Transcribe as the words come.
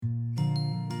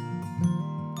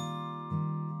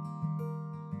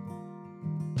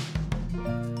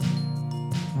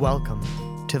Welcome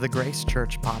to the Grace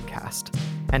Church podcast,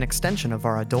 an extension of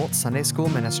our adult Sunday school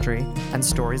ministry and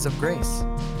stories of grace.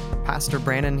 Pastor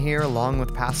Brandon here along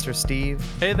with Pastor Steve.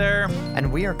 Hey there.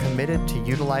 And we are committed to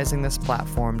utilizing this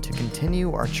platform to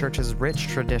continue our church's rich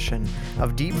tradition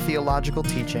of deep theological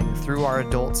teaching through our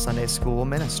adult Sunday school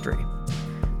ministry.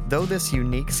 Though this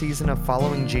unique season of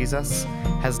following Jesus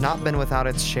has not been without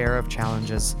its share of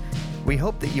challenges, we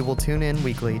hope that you will tune in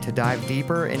weekly to dive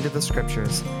deeper into the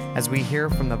scriptures as we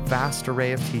hear from the vast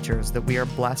array of teachers that we are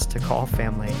blessed to call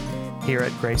family here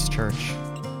at Grace Church.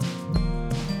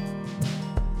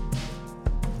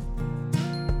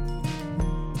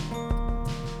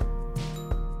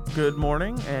 Good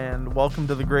morning and welcome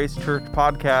to the Grace Church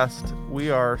podcast.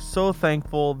 We are so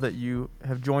thankful that you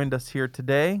have joined us here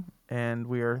today, and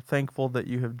we are thankful that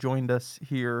you have joined us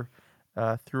here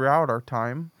throughout our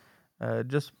time.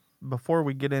 Just before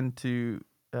we get into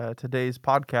today's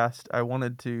podcast, I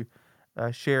wanted to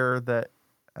share that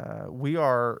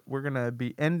we're going to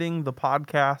be ending the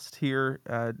podcast here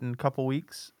in a couple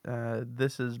weeks.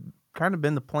 This has kind of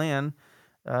been the plan.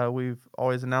 We've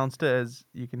always announced it, as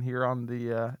you can hear on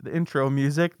the intro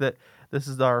music, that this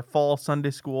is our fall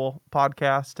Sunday school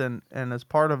podcast, and as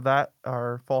part of that,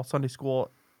 our fall Sunday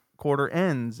school quarter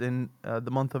ends in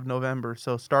the month of November.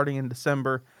 So starting in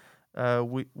December,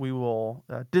 we will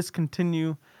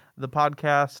discontinue the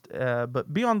podcast,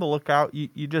 but be on the lookout.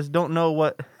 You just don't know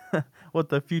what what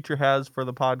the future has for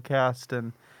the podcast,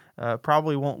 and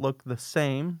probably won't look the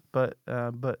same. But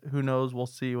who knows? We'll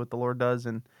see what the Lord does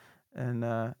in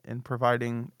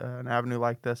providing an avenue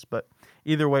like this. But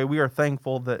either way, we are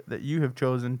thankful that you have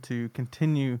chosen to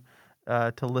continue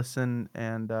to listen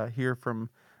and hear from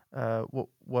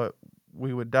what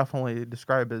we would definitely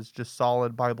describe as just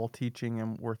solid Bible teaching,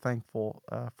 and we're thankful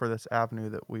for this avenue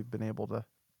that we've been able to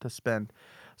spend.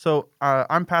 So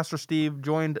I'm Pastor Steve,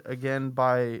 joined again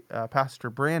by Pastor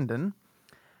Brandon,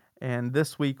 and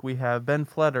this week we have Ben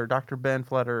Pflederer, Dr. Ben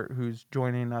Pflederer, who's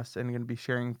joining us and going to be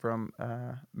sharing from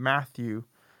Matthew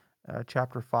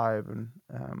chapter 5, and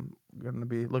going to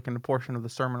be looking at a portion of the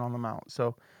Sermon on the Mount.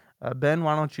 So Ben,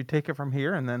 why don't you take it from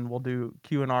here, and then we'll do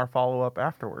Q&R follow-up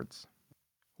afterwards.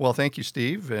 Well, thank you,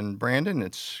 Steve and Brandon.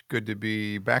 It's good to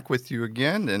be back with you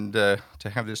again and to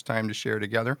have this time to share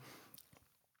together.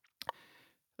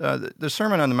 The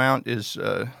Sermon on the Mount is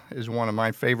one of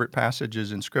my favorite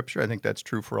passages in Scripture. I think that's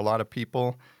true for a lot of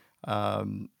people,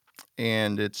 and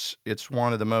it's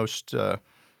one of the most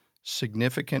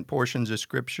significant portions of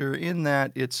Scripture in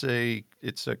that it's a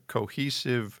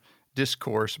cohesive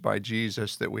discourse by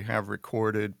Jesus that we have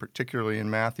recorded, particularly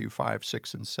in Matthew 5,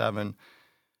 6, and 7.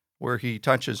 Where he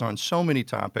touches on so many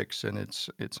topics, and it's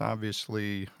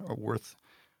obviously worth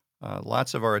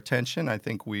lots of our attention. I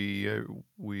think we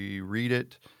read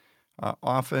it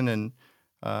often, and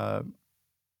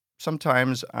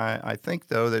sometimes I think,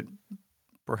 though, that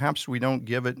perhaps we don't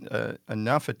give it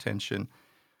enough attention.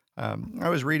 I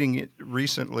was reading it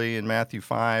recently in Matthew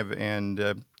 5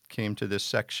 and came to this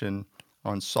section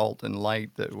on salt and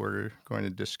light that we're going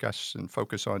to discuss and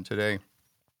focus on today.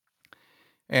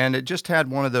 And it just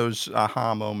had one of those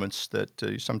aha moments that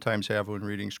you sometimes have when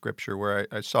reading Scripture, where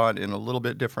I saw it in a little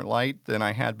bit different light than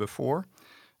I had before,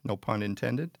 no pun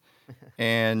intended.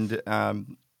 And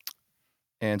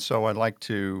so I'd like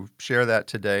to share that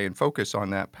today and focus on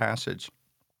that passage.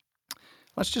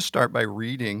 Let's just start by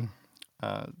reading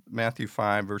Matthew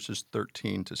 5, verses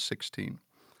 13 to 16.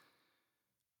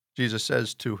 Jesus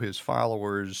says to his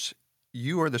followers,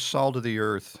 "You are the salt of the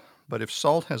earth, but if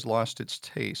salt has lost its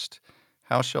taste,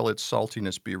 how shall its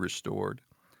saltiness be restored?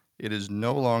 It is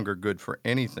no longer good for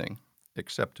anything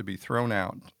except to be thrown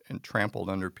out and trampled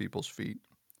under people's feet.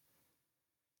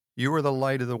 You are the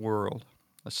light of the world.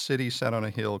 A city set on a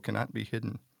hill cannot be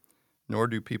hidden, nor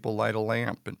do people light a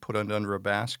lamp and put it under a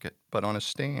basket, but on a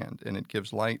stand, and it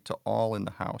gives light to all in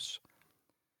the house.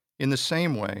 In the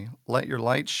same way, let your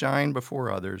light shine before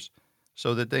others,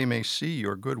 so that they may see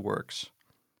your good works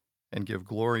and give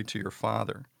glory to your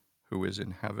Father who is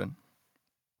in heaven."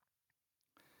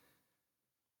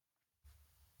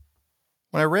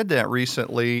 When I read that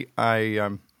recently, I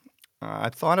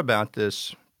thought about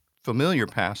this familiar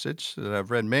passage that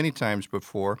I've read many times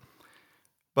before,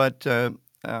 but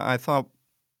I thought,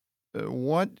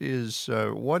 what is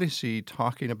he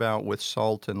talking about with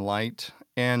salt and light?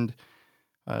 And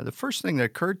the first thing that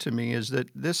occurred to me is that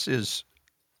this is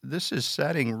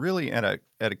setting really at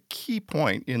a key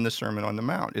point in the Sermon on the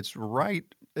Mount. It's right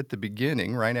at the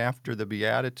beginning, right after the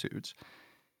Beatitudes.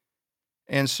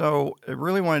 And so I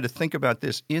really wanted to think about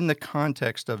this in the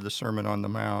context of the Sermon on the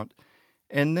Mount,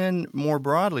 and then more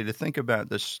broadly to think about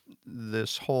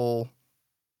this whole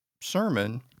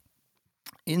sermon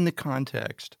in the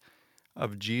context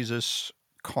of Jesus'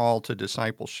 call to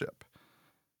discipleship.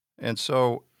 And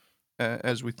so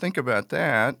as we think about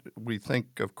that, we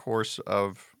think, of course,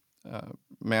 of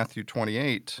Matthew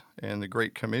 28 and the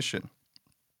Great Commission.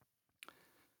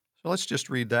 So let's just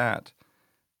read that.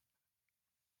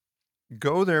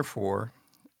 Go, therefore,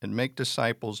 and make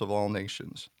disciples of all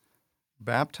nations,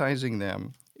 baptizing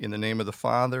them in the name of the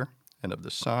Father, and of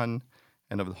the Son,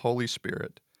 and of the Holy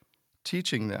Spirit,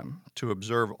 teaching them to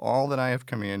observe all that I have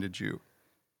commanded you.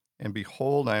 And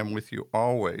behold, I am with you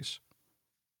always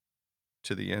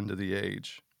to the end of the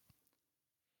age.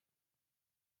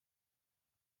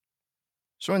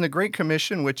 So in the Great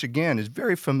Commission, which again is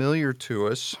very familiar to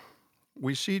us,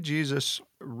 we see Jesus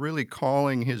really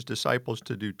calling his disciples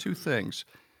to do two things.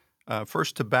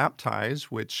 First, to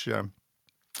baptize, which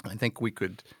I think we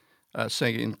could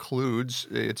say includes,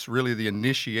 it's really the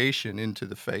initiation into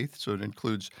the faith. So it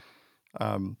includes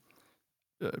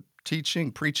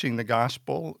teaching, preaching the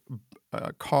gospel,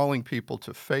 calling people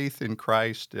to faith in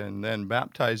Christ, and then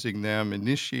baptizing them,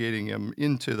 initiating them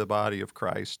into the body of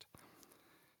Christ.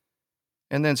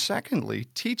 And then secondly,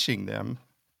 teaching them,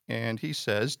 and he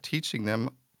says, teaching them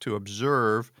to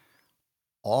observe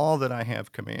all that I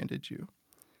have commanded you.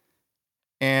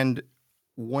 And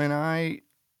when I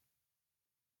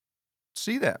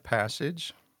see that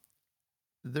passage,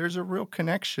 there's a real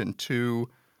connection to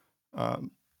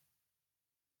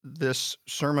this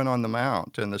Sermon on the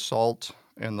Mount and the salt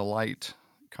and the light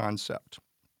concept.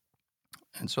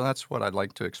 And so that's what I'd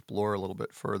like to explore a little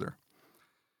bit further.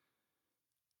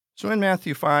 So in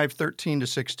Matthew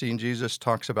 5:13-16, Jesus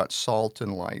talks about salt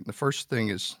and light. The first thing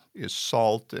is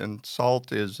salt, and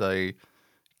salt is a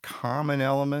common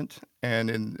element,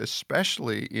 and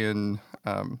especially in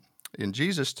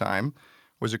Jesus' time,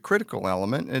 was a critical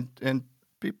element. And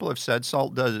people have said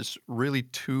salt does really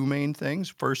two main things.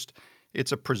 First,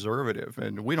 it's a preservative,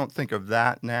 and we don't think of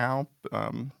that now.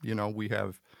 We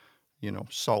have,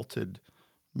 salted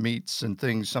meats and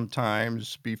things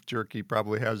sometimes. Beef jerky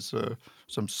probably has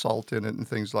some salt in it and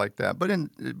things like that.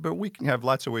 But we can have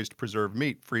lots of ways to preserve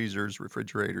meat: freezers,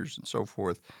 refrigerators, and so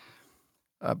forth.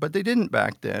 But they didn't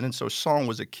back then, and so salt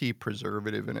was a key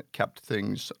preservative, and it kept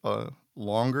things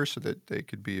longer so that they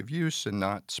could be of use and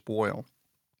not spoil.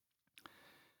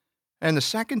 And the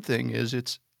second thing is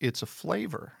it's a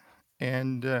flavor.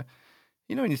 And,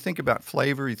 when you think about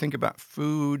flavor, you think about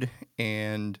food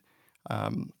and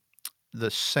the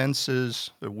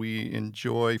senses that we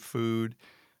enjoy food.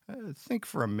 Think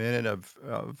for a minute of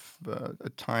a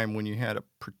time when you had a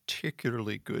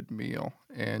particularly good meal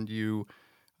and you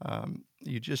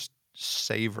just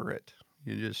savor it.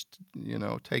 You just,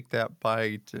 take that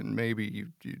bite, and maybe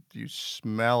you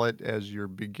smell it as you're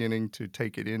beginning to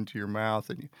take it into your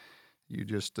mouth, and you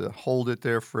just hold it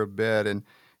there for a bit and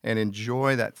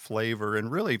enjoy that flavor.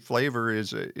 And really, flavor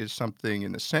is something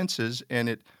in the senses,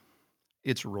 and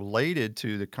it's related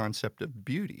to the concept of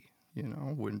beauty.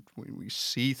 When we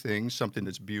see things, something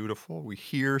that's beautiful, we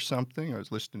hear something. I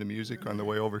was listening to music on the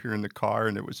way over here in the car,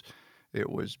 and it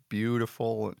was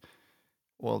beautiful.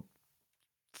 Well,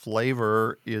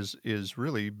 flavor is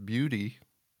really beauty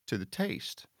to the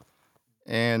taste,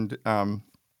 and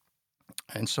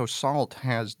so salt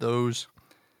has those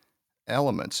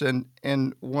elements.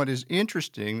 And what is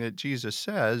interesting that Jesus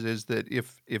says is that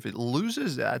if it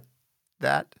loses that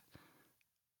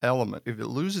element, if it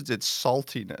loses its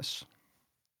saltiness,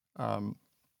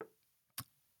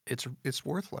 it's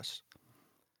worthless.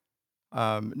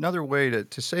 Another way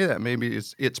to say that maybe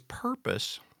is its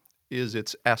purpose is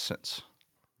its essence.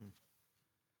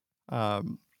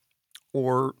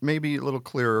 Or maybe a little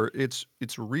clearer, its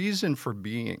reason for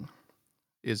being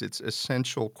is its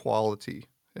essential quality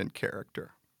and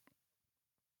character.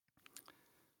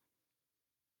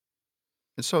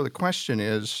 And so the question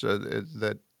is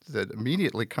that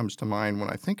immediately comes to mind when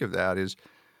I think of that is,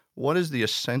 what is the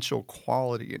essential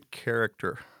quality and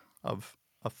character of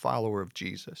a follower of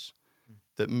Jesus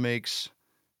that makes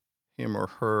him or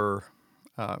her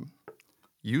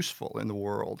useful in the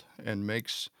world and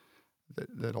makes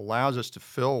that allows us to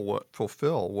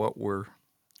fulfill what we're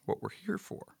here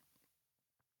for?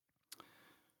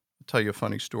 I'll tell you a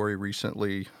funny story.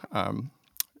 Recently,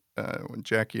 when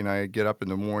Jackie and I get up in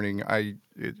the morning, I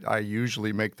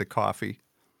usually make the coffee,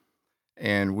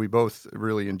 and we both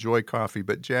really enjoy coffee.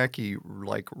 But Jackie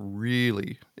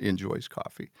really enjoys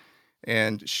coffee,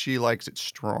 and she likes it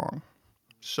strong.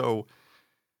 So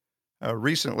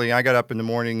recently, I got up in the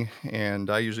morning, and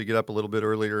I usually get up a little bit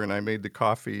earlier, and I made the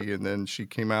coffee, and then she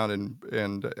came out,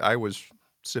 and I was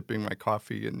sipping my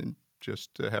coffee and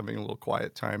just having a little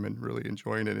quiet time and really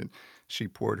enjoying it. And she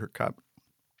poured her cup,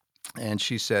 and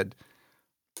she said,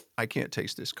 I can't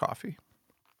taste this coffee.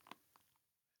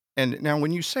 And now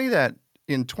when you say that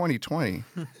in 2020,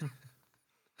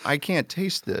 I can't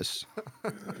taste this,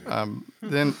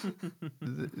 then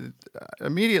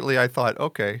immediately I thought,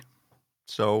 okay,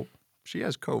 so she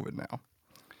has COVID now.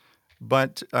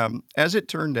 But as it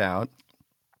turned out,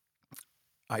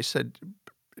 I said,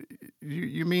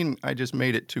 you mean I just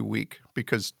made it too weak?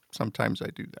 Because sometimes I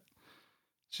do that.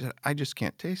 She said, I just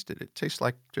can't taste it. It tastes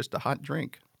like just a hot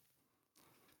drink.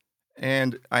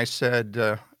 And I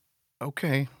said,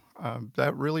 okay,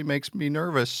 that really makes me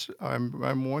nervous.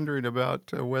 I'm wondering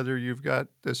about whether you've got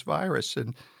this virus.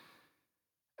 And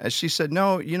as she said,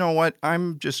 no, you know what?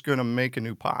 I'm just going to make a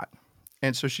new pot.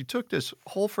 And so she took this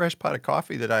whole fresh pot of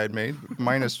coffee that I had made,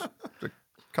 minus a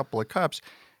couple of cups,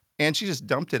 and she just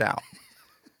dumped it out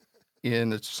in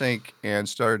the sink and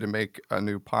started to make a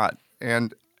new pot.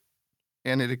 And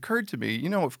it occurred to me,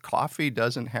 if coffee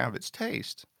doesn't have its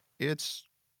taste, it's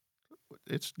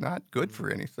not good for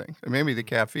anything. Maybe the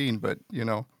caffeine, but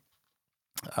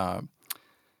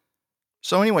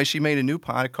So anyway, she made a new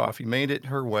pot of coffee, made it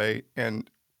her way, and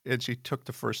she took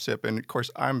the first sip. And of course,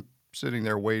 I'm sitting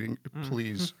there waiting.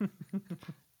 Please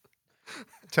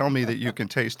tell me that you can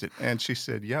taste it. And she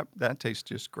said, "Yep, that tastes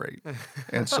just great."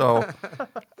 And so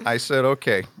I said,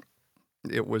 "Okay."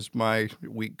 It was my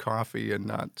weak coffee and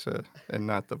not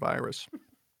the virus.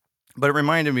 But it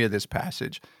reminded me of this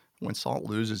passage: when salt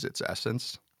loses its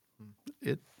essence,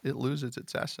 it loses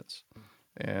its essence,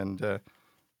 and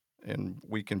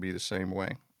we can be the same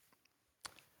way.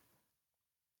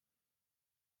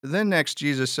 Then next,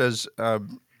 Jesus says,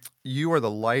 "You are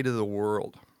the light of the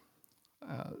world,"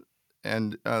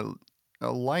 and a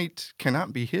light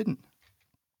cannot be hidden.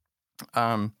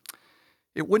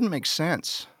 It wouldn't make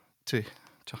sense to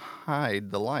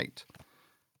hide the light.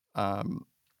 A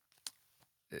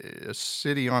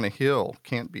city on a hill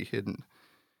can't be hidden.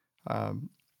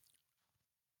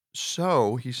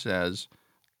 So he says,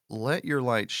 "Let your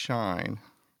light shine,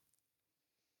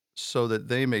 so that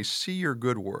they may see your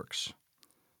good works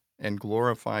and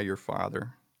glorify your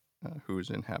Father who is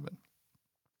in heaven."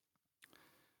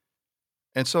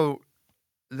 And so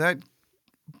that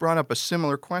brought up a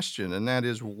similar question, and that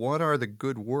is, what are the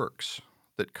good works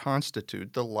that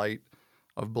constitute the light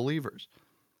of believers?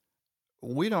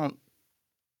 We don't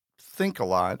think a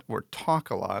lot or talk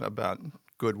a lot about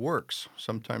good works.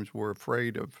 Sometimes we're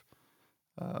afraid of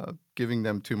giving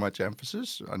them too much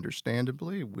emphasis.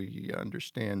 Understandably, we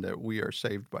understand that we are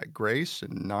saved by grace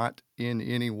and not in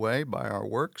any way by our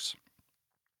works.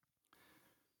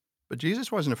 But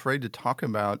Jesus wasn't afraid to talk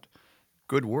about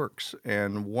good works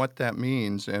and what that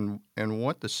means and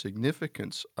what the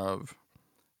significance of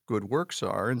good works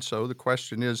are. And so the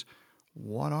question is,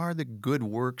 what are the good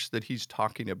works that he's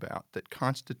talking about that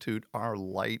constitute our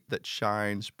light that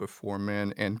shines before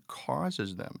men and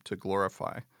causes them to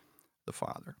glorify the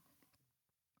Father?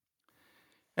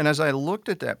 And as I looked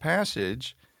at that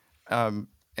passage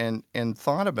and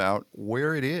thought about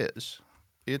where it is,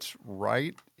 it's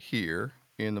right here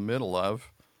in the middle of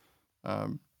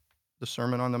the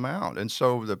Sermon on the Mount. And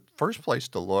so the first place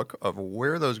to look of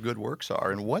where those good works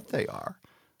are and what they are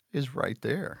is right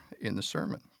there in the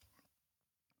sermon.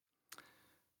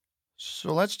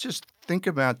 So let's just think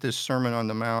about this Sermon on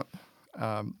the Mount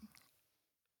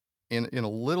in a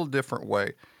little different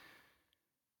way.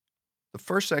 The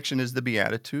first section is the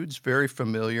Beatitudes, very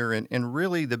familiar, and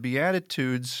really the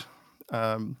Beatitudes,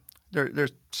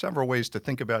 there's several ways to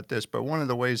think about this, but one of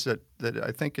the ways that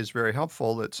I think is very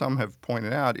helpful that some have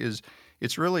pointed out is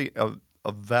it's really a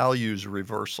values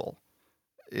reversal.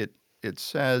 It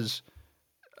says,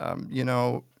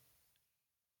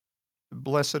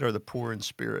 blessed are the poor in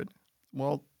spirit.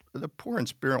 Well, the poor in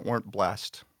spirit weren't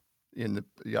blessed in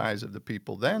the eyes of the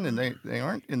people then, and they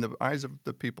aren't in the eyes of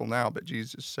the people now, but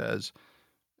Jesus says,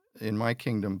 in my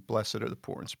kingdom, blessed are the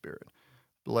poor in spirit.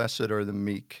 Blessed are the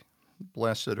meek.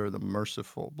 Blessed are the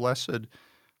merciful. Blessed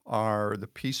are the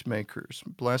peacemakers.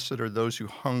 Blessed are those who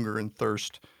hunger and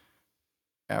thirst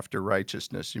after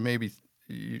righteousness.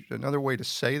 Another way to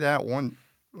say that, one,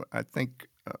 I think,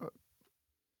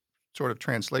 sort of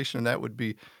translation of that would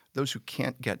be those who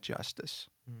can't get justice.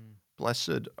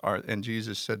 Blessed are, and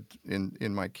Jesus said,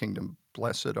 in my kingdom,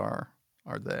 blessed are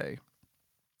they.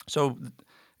 So,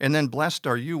 and then blessed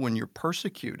are you when you're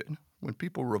persecuted, when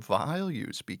people revile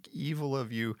you, speak evil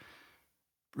of you.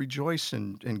 Rejoice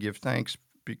and give thanks,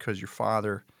 because your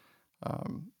Father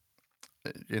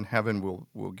in heaven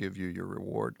will give you your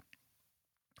reward.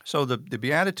 So the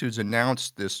Beatitudes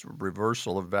announce this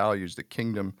reversal of values. The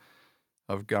kingdom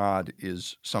of God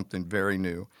is something very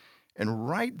new. And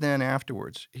right then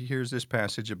afterwards, here's this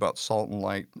passage about salt and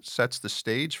light, sets the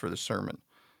stage for the sermon.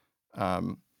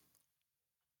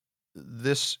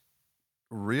 this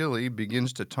really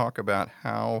begins to talk about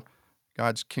how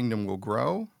God's kingdom will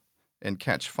grow and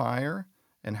catch fire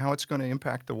and how it's going to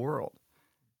impact the world.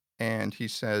 And he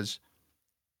says,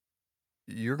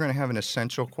 you're going to have an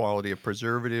essential quality, a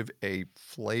preservative, a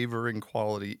flavoring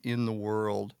quality in the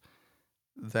world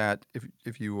that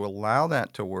if you allow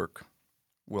that to work,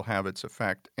 will have its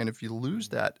effect. And if you lose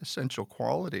that essential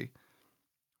quality,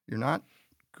 you're not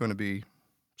going to be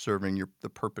serving the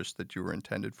purpose that you were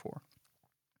intended for.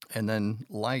 And then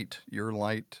your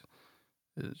light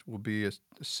will be a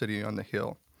city on the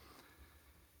hill.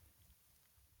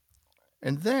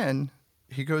 And then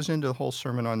he goes into the whole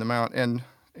Sermon on the Mount.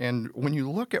 And when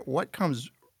you look at what comes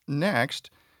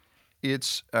next,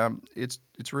 it's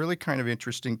really kind of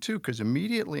interesting too, because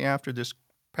immediately after this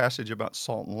passage about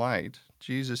salt and light,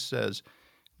 Jesus says,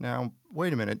 "Now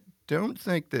wait a minute. Don't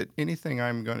think that anything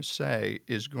I'm going to say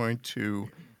is going to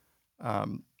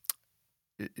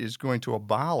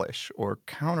abolish or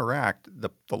counteract the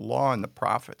law and the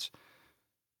prophets."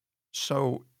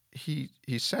 So he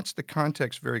sets the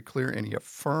context very clear, and he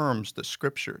affirms the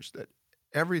scriptures, that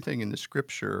everything in the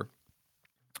scripture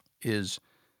is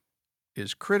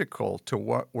critical to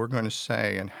what we're going to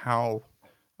say and how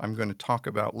I'm going to talk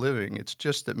about living. It's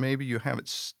just that maybe you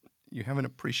haven't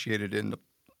appreciated it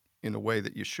in the way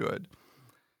that you should.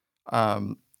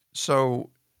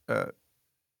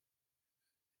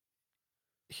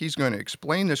 He's going to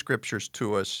explain the scriptures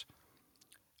to us,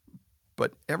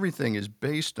 but everything is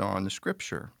based on the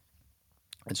scripture.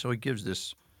 And so he gives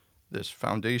this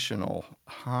foundational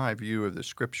high view of the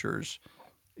scriptures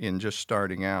in just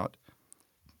starting out.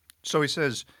 So he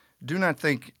says, "Do not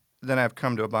think that I've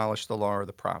come to abolish the law or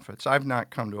the prophets. I've not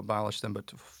come to abolish them, but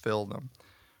to fulfill them.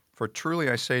 For truly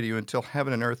I say to you, until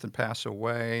heaven and earth pass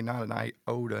away, not an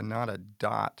iota, not a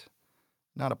dot,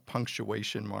 not a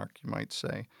punctuation mark, you might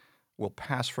say, will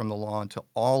pass from the law until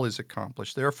all is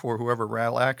accomplished. Therefore, whoever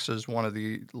relaxes one of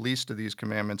the least of these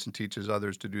commandments and teaches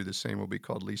others to do the same will be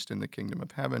called least in the kingdom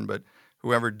of heaven. But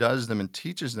whoever does them and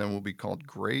teaches them will be called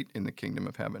great in the kingdom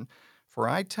of heaven. For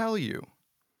I tell you,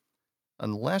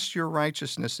 unless your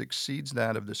righteousness exceeds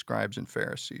that of the scribes and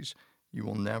Pharisees, you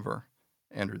will never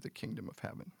enter the kingdom of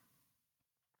heaven."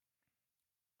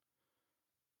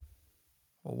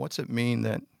 Well, what's it mean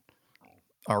that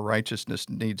our righteousness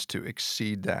needs to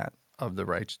exceed that of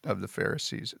the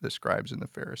Pharisees, the scribes and the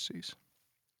Pharisees?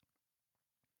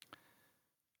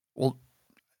 Well,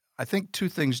 I think two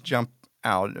things jump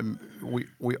out.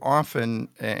 We often,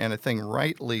 and I think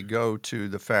rightly, go to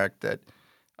the fact that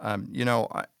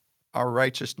our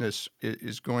righteousness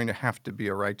is going to have to be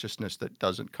a righteousness that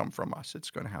doesn't come from us.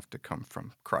 It's going to have to come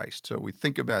from Christ. So we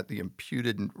think about the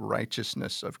imputed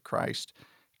righteousness of Christ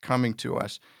coming to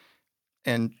us,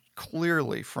 and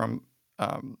clearly from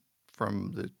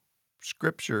the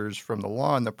scriptures, from the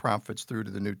law and the prophets through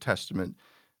to the New Testament,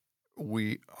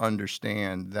 we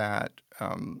understand that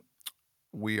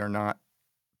we are not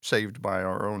saved by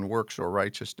our own works or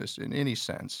righteousness in any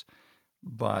sense,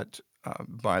 but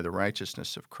by the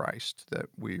righteousness of Christ that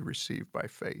we receive by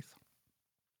faith.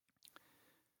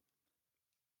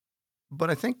 But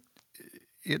I think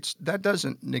that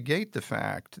doesn't negate the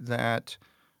fact that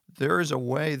there is a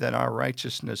way that our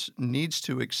righteousness needs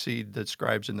to exceed the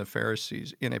scribes and the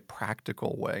Pharisees in a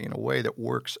practical way, in a way that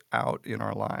works out in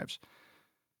our lives.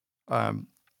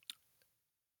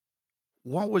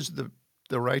 What was the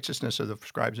righteousness of the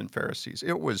scribes and Pharisees?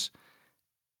 It was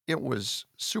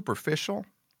superficial.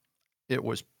 It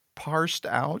was parsed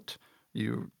out.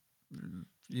 You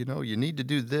need to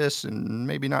do this and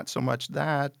maybe not so much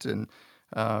that, and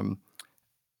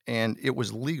it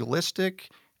was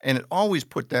legalistic, and it always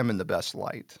put them in the best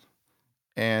light,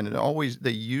 and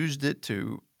they used it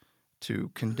to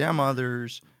condemn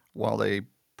others while they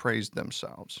praised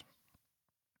themselves.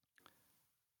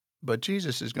 But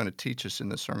Jesus is going to teach us in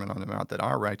the Sermon on the Mount that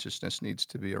our righteousness needs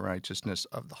to be a righteousness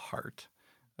of the heart,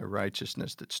 a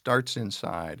righteousness that starts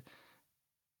inside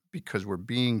because we're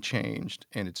being changed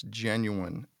and it's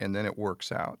genuine, and then it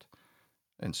works out.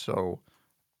 And so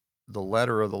the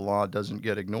letter of the law doesn't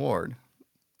get ignored,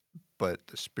 but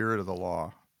the spirit of the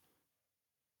law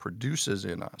produces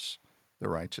in us the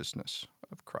righteousness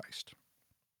of Christ.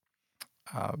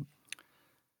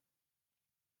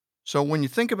 So when you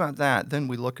think about that, then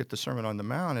we look at the Sermon on the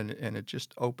Mount, and it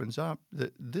just opens up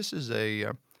that this is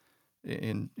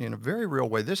in a very real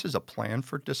way, this is a plan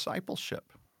for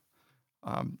discipleship.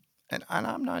 And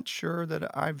I'm not sure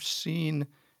that I've seen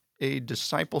a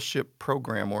discipleship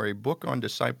program or a book on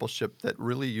discipleship that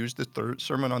really used the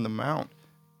Sermon on the Mount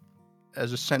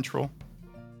as a central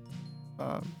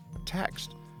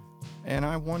text. And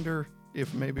I wonder,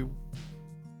 if maybe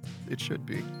it should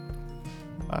be.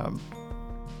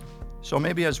 So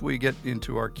maybe as we get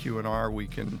into our Q&R, we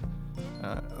can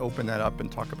open that up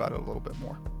and talk about it a little bit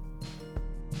more.